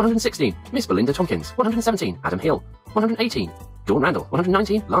Spence. 116, Miss Belinda Tompkins. 117, Adam Hill. 118, Dawn Randall.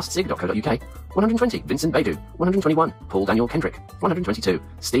 119, lastcig.co.uk. 120, Vincent Baidu. 121, Paul Daniel Kendrick. 122,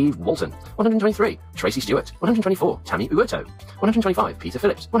 Steve Walton. 123, Tracy Stewart. 124, Tammy Uoto. 125, Peter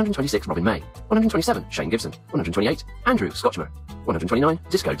Phillips. 126, Robin May. 127, Shane Gibson. 128, Andrew Scotchmer. 129,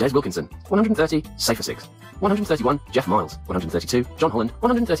 Disco Des Wilkinson. 130, Safer Six. 131, Jeff Miles. 132, John Holland.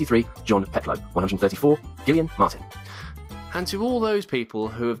 133, John Petlow. 134, Gillian Martin. And to all those people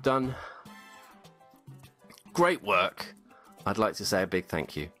who have done great work, I'd like to say a big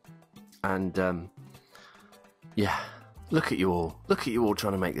thank you. And yeah, look at you all. Look at you all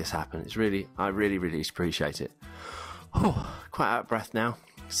trying to make this happen. It's really, I really, really appreciate it. Oh, quite out of breath now.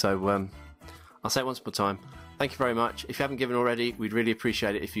 So I'll say it once more time. Thank you very much. If you haven't given already, we'd really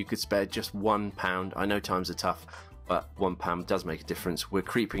appreciate it if you could spare just £1. I know times are tough, but £1 does make a difference. We're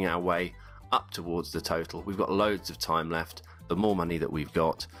creeping our way up towards the total. We've got loads of time left. The more money that we've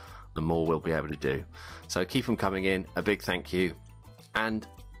got, the more we'll be able to do. So keep them coming in. A big thank you. And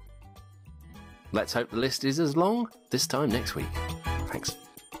let's hope the list is as long this time next week. Thanks.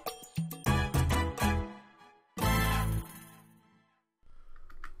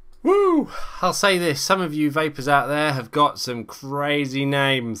 Woo! I'll say this. Some of you vapors out there have got some crazy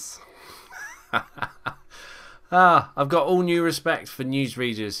names. I've got all new respect for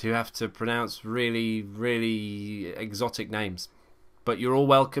newsreaders who have to pronounce really, really exotic names. But you're all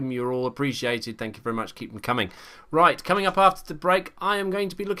welcome, you're all appreciated. Thank you very much. Keep them coming. Right, coming up after the break, I am going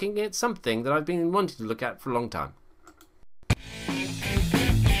to be looking at something that I've been wanting to look at for a long time.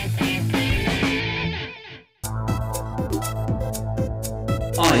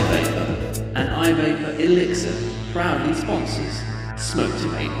 iVaper and iVaper Elixir proudly sponsors Smoke to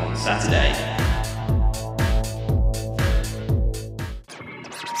Vape on Saturday.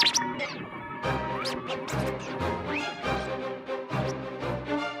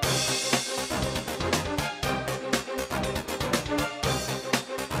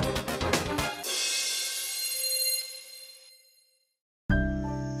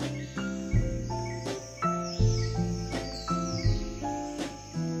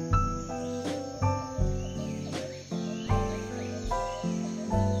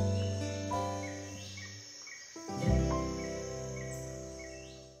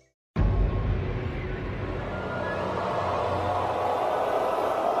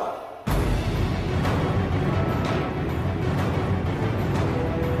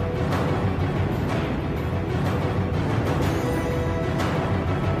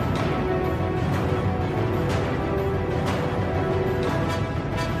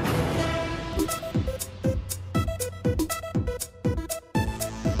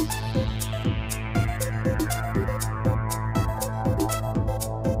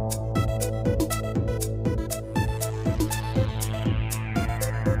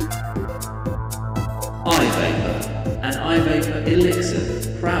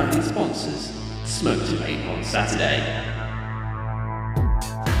 proudly sponsors Smoke to Vape on Saturday.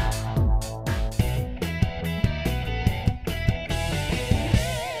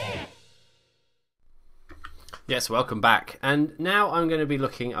 Yes, welcome back. And now I'm going to be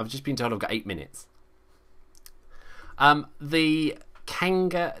looking, I've just been told I've got 8 minutes. The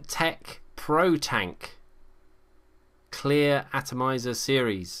Kanga Tech Pro Tank Clear Atomizer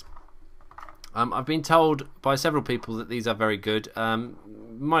Series. I've been told by several people that these are very good.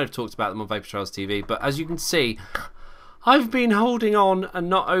 Might have talked about them on Vapor Trials TV, but as you can see, I've been holding on and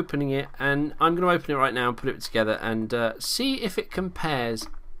not opening it, and I'm going to open it right now and put it together and see if it compares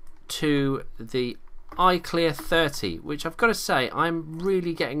to the iClear 30, which I've got to say I'm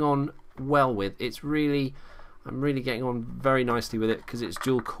really getting on well with. I'm really getting on very nicely with it because it's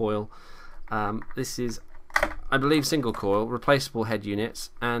dual coil. This is, I believe, single coil, replaceable head units,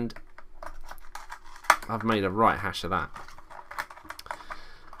 and I've made a right hash of that.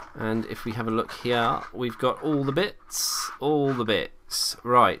 And if we have a look here, we've got all the bits.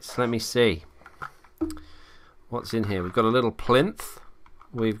 Right, let me see what's in here. We've got a little plinth.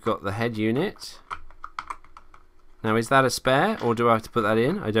 We've got the head unit. Now, is that a spare, or do I have to put that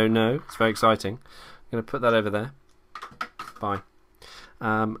in? I don't know. It's very exciting. I'm going to put that over there. Bye.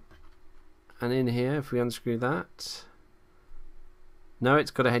 And in here, if we unscrew that... No,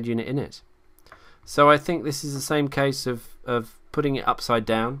 it's got a head unit in it. So I think this is the same case of putting it upside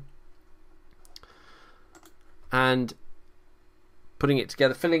down and putting it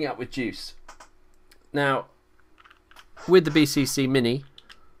together, filling it up with juice. Now, with the BCC Mini,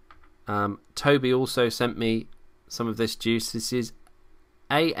 Toby also sent me some of this juice. This is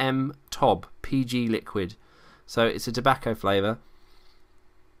AM Tob PG liquid, so it's a tobacco flavour.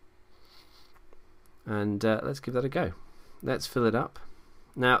 And let's give that a go. Let's fill it up.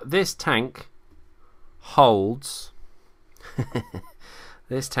 Now this tank holds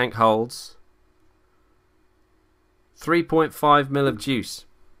this tank holds 3.5 ml of juice.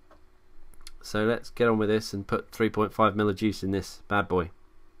 So let's get on with this and put 3.5 ml of juice in this bad boy.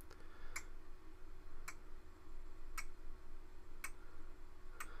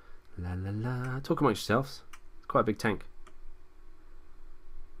 La la la. Talk amongst yourselves. It's quite a big tank.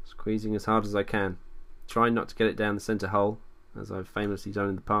 Squeezing as hard as I can. Trying not to get it down the centre hole, as I've famously done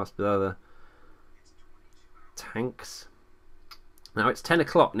in the past with other tanks. Now it's 10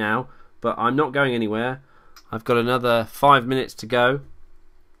 o'clock now, but I'm not going anywhere. I've got another 5 minutes to go.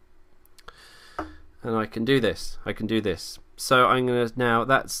 And I can do this. So I'm going to, now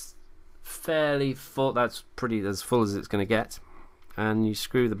that's fairly full. That's pretty as full as it's going to get. And you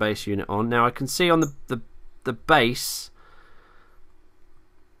screw the base unit on. Now I can see on the base,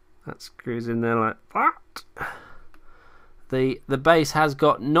 that screws in there like that. The base has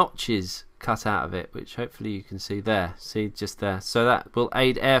got notches cut out of it, which hopefully you can see there. See, just there. So that will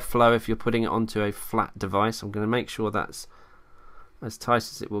aid airflow if you're putting it onto a flat device. I'm going to make sure that's as tight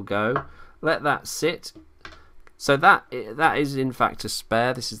as it will go. Let that sit. So that is in fact a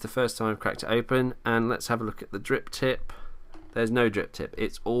spare. This is the first time I've cracked it open. And let's have a look at the drip tip. There's no drip tip.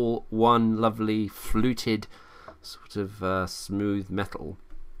 It's all one lovely fluted sort of smooth metal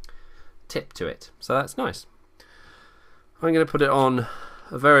tip to it. So that's nice. I'm going to put it on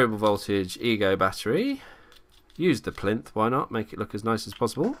a variable voltage Ego battery. Use the plinth, why not? Make it look as nice as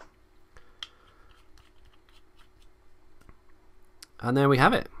possible. And there we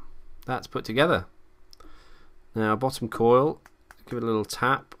have it. That's put together. Now bottom coil, give it a little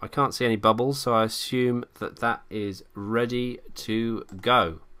tap. I can't see any bubbles, so I assume that that is ready to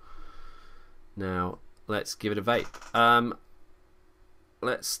go. Now let's give it a vape.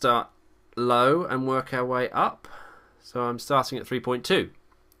 Let's start low and work our way up. So I'm starting at 3.2.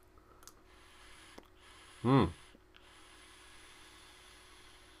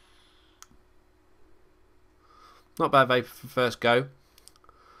 Not bad vape for first go.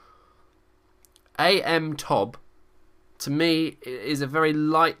 AM Tob, to me, is a very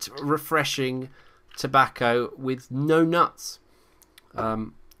light, refreshing tobacco with no nuts.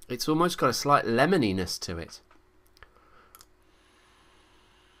 It's almost got a slight lemoniness to it.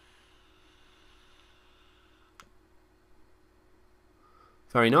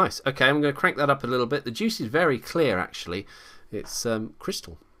 Very nice. Okay, I'm going to crank that up a little bit. The juice is very clear, actually. It's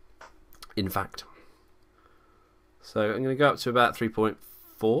crystal, in fact. So I'm going to go up to about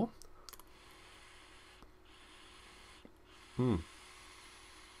 3.4.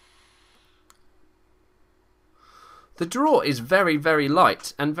 The draw is very, very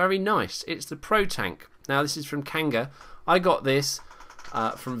light and very nice. It's the Pro Tank. Now, this is from Kanga. I got this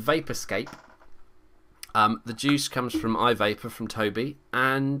from Vaporscape. The juice comes from iVapor from Toby,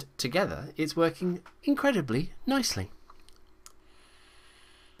 and together it's working incredibly nicely.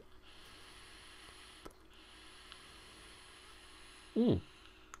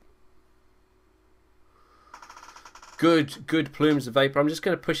 Good plumes of vapour. I'm just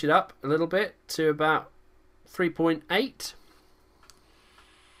going to push it up a little bit to about 3.8.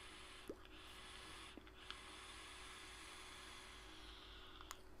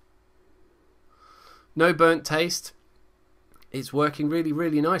 No burnt taste. It's working really,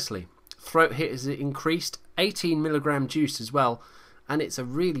 really nicely. Throat hit has increased. 18 milligram juice as well. And it's a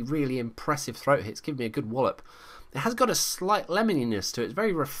really, really impressive throat hit. It's given me a good wallop. It has got a slight lemoniness to it. It's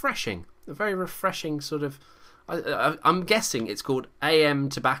very refreshing. A very refreshing sort of... I'm guessing it's called AM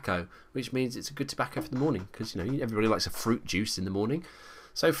tobacco, which means it's a good tobacco for the morning. Because, you know, everybody likes a fruit juice in the morning.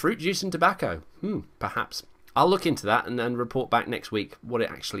 So fruit juice and tobacco. Perhaps. I'll look into that and then report back next week what it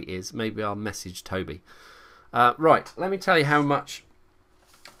actually is. Maybe I'll message Toby. Right, let me tell you how much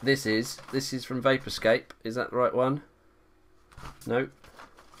this is. This is from Vaporscape. Is that the right one? No.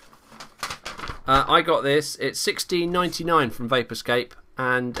 I got this. It's $16.99 from Vaporscape.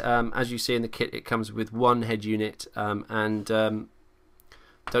 And as you see in the kit, it comes with one head unit. And don't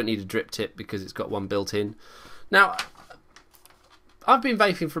need a drip tip because it's got one built in. Now, I've been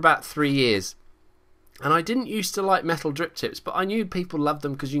vaping for about 3 years. And I didn't used to like metal drip tips, but I knew people loved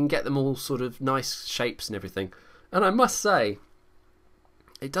them because you can get them all sort of nice shapes and everything. And I must say,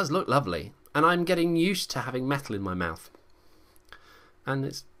 it does look lovely. And I'm getting used to having metal in my mouth. And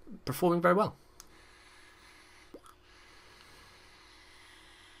it's performing very well.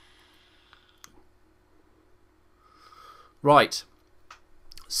 Right.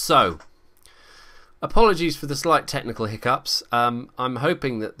 So, apologies for the slight technical hiccups. I'm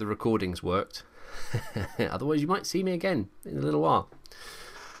hoping that the recordings worked. Otherwise you might see me again in a little while.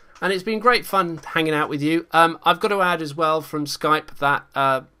 And it's been great fun hanging out with you. I've got to add as well from Skype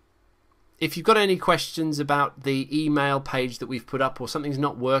that if you've got any questions about the email page that we've put up, or something's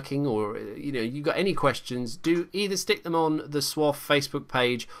not working, or you know you've got any questions, do either stick them on the SWAF Facebook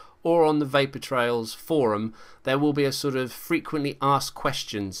page or on the Vapor Trails forum. There will be a sort of frequently asked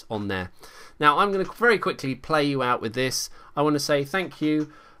questions on there. Now I'm going to very quickly play you out with this. I want to say thank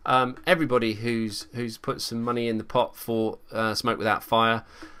you everybody who's put some money in the pot for Smoke Without Fire.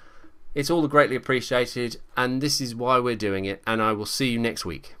 It's all greatly appreciated, and this is why we're doing it, and I will see you next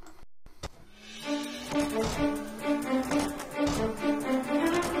week.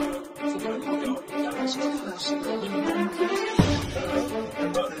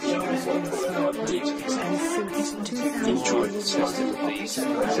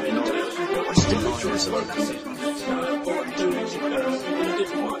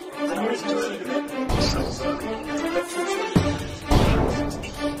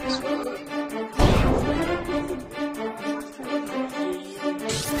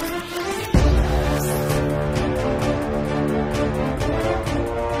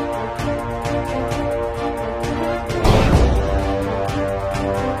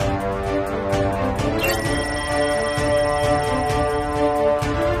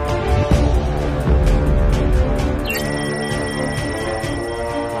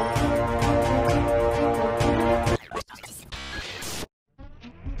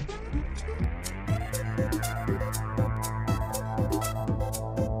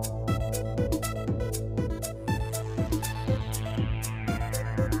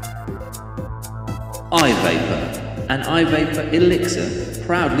 iVapor and iVapor Elixir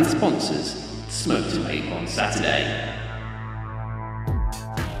proudly sponsors Smoke to Vape on Saturday.